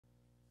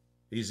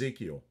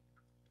Ezekiel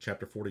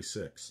chapter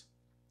 46.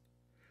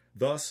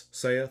 Thus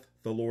saith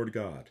the Lord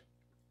God,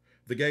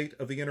 The gate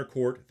of the inner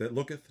court that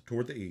looketh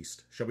toward the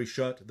east shall be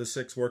shut the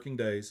 6 working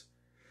days,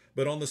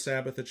 but on the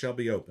Sabbath it shall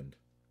be opened,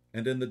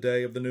 and in the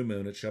day of the new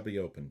moon it shall be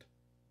opened.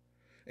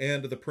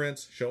 And the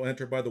prince shall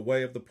enter by the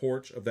way of the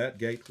porch of that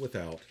gate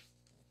without,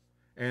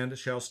 and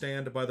shall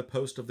stand by the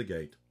post of the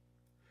gate.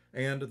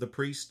 And the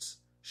priests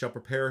shall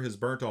prepare his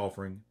burnt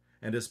offering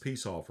and his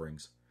peace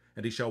offerings,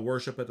 and he shall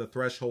worship at the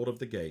threshold of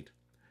the gate.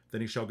 Then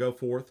he shall go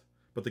forth,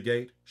 but the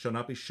gate shall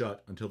not be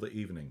shut until the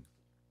evening.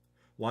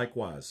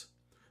 Likewise,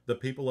 the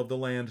people of the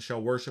land shall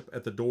worship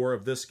at the door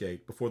of this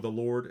gate before the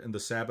Lord in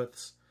the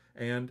Sabbaths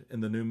and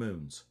in the new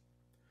moons.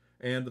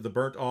 And the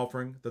burnt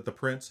offering that the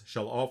prince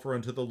shall offer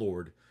unto the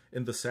Lord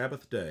in the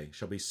Sabbath day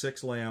shall be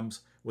 6 lambs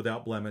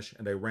without blemish,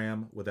 and a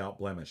ram without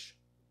blemish.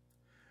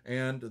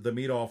 And the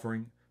meat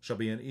offering shall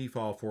be an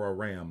ephah for a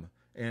ram,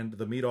 and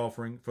the meat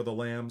offering for the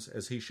lambs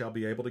as he shall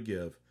be able to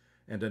give,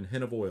 and an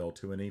hin of oil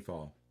to an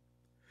ephah.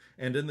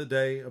 And in the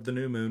day of the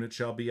new moon it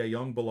shall be a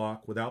young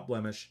bullock without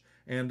blemish,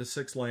 and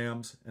 6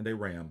 lambs and a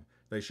ram,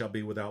 they shall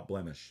be without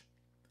blemish.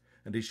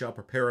 And he shall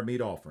prepare a meat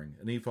offering,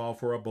 an ephah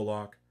for a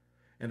bullock,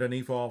 and an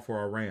ephah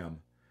for a ram,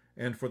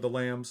 and for the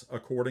lambs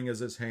according as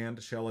his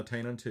hand shall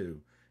attain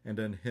unto, and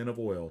an hin of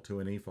oil to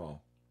an ephah.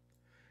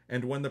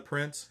 And when the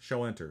prince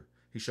shall enter,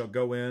 he shall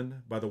go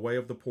in by the way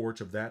of the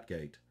porch of that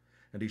gate,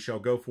 and he shall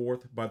go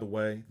forth by the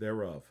way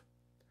thereof.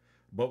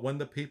 But when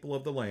the people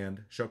of the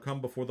land shall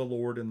come before the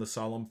Lord in the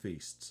solemn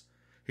feasts,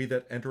 he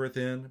that entereth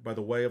in by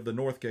the way of the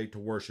north gate to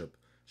worship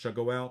shall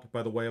go out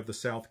by the way of the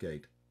south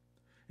gate,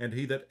 and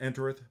he that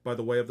entereth by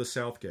the way of the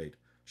south gate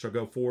shall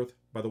go forth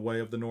by the way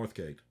of the north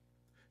gate.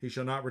 He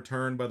shall not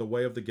return by the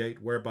way of the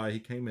gate whereby he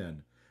came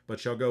in, but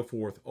shall go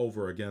forth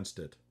over against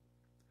it.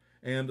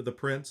 And the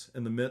prince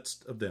in the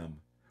midst of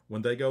them,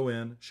 when they go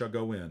in, shall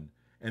go in,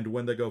 and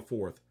when they go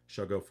forth,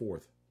 shall go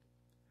forth.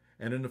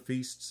 And in the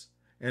feasts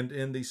and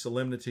in the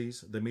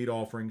solemnities the meat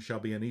offering shall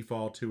be an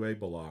ephah to a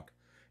bullock,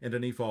 and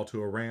an ephah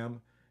to a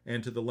ram,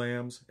 and to the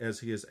lambs as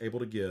he is able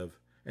to give,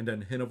 and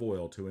an hin of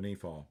oil to an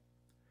ephah.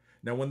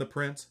 Now when the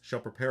prince shall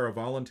prepare a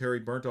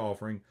voluntary burnt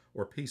offering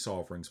or peace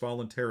offerings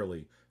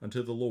voluntarily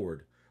unto the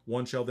Lord,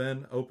 one shall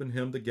then open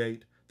him the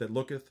gate that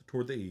looketh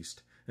toward the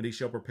east, and he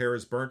shall prepare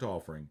his burnt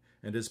offering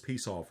and his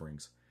peace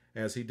offerings,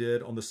 as he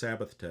did on the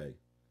Sabbath day.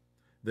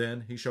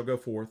 Then he shall go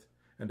forth,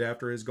 and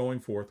after his going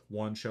forth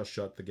one shall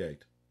shut the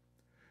gate.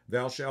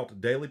 Thou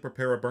shalt daily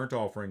prepare a burnt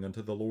offering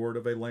unto the Lord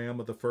of a lamb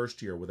of the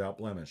first year without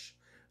blemish.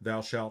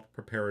 Thou shalt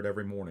prepare it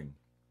every morning.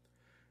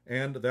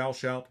 And thou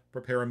shalt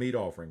prepare a meat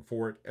offering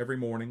for it every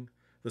morning,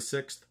 the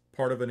 6th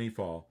part of an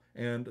ephah,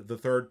 and the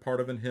 3rd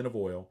part of an hin of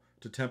oil,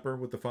 to temper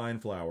with the fine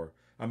flour,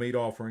 a meat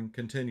offering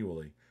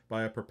continually,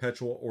 by a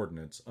perpetual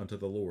ordinance unto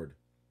the Lord.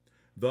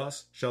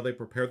 Thus shall they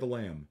prepare the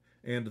lamb,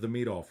 and the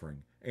meat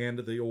offering, and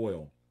the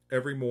oil,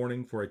 every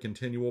morning for a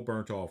continual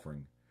burnt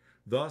offering.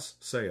 Thus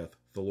saith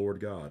the Lord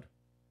God.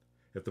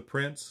 If the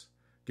prince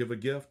give a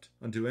gift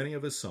unto any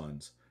of his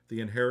sons, the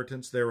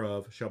inheritance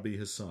thereof shall be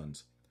his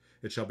sons.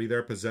 It shall be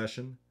their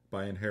possession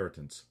by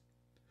inheritance.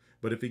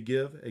 But if he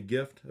give a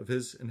gift of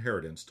his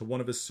inheritance to one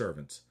of his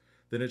servants,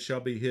 then it shall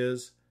be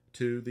his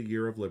to the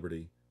year of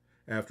liberty.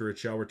 After it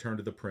shall return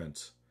to the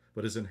prince,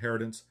 but his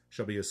inheritance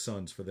shall be his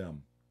sons for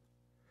them.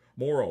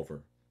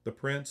 Moreover, the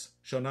prince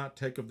shall not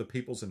take of the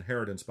people's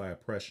inheritance by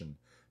oppression,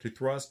 to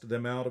thrust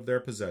them out of their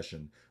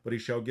possession, but he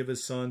shall give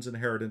his sons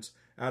inheritance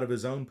out of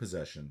his own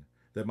possession,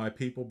 that my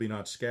people be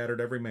not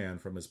scattered every man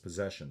from his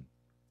possession.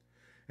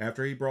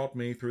 After he brought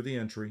me through the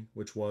entry,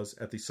 which was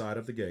at the side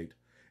of the gate,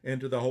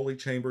 into the holy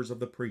chambers of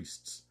the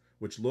priests,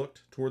 which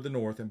looked toward the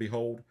north, and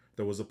behold,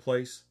 there was a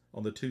place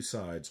on the 2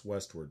 sides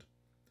westward.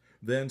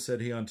 Then said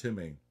he unto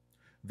me,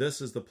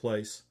 This is the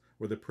place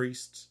where the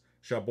priests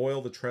shall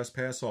boil the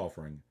trespass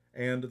offering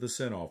and the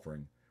sin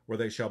offering, where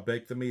they shall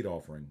bake the meat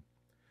offering,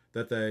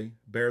 that they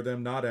bear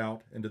them not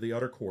out into the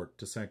utter court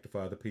to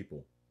sanctify the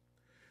people.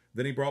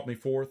 Then he brought me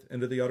forth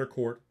into the utter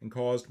court, and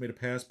caused me to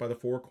pass by the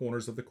 4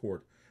 corners of the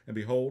court. And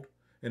behold,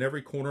 in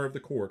every corner of the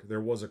court there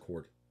was a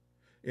court.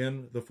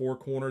 In the 4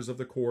 corners of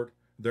the court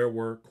there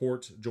were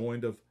courts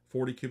joined of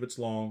 40 cubits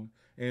long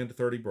and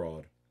 30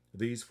 broad.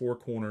 These 4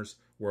 corners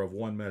were of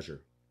one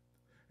measure.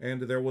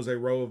 And there was a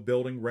row of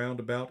building round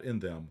about in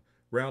them,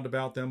 round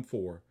about them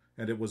 4,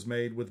 and it was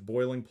made with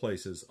boiling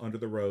places under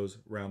the rows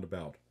round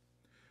about.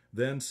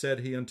 Then said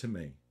he unto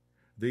me,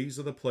 These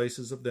are the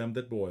places of them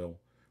that boil,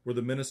 where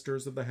the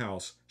ministers of the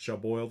house shall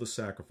boil the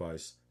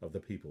sacrifice of the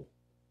people.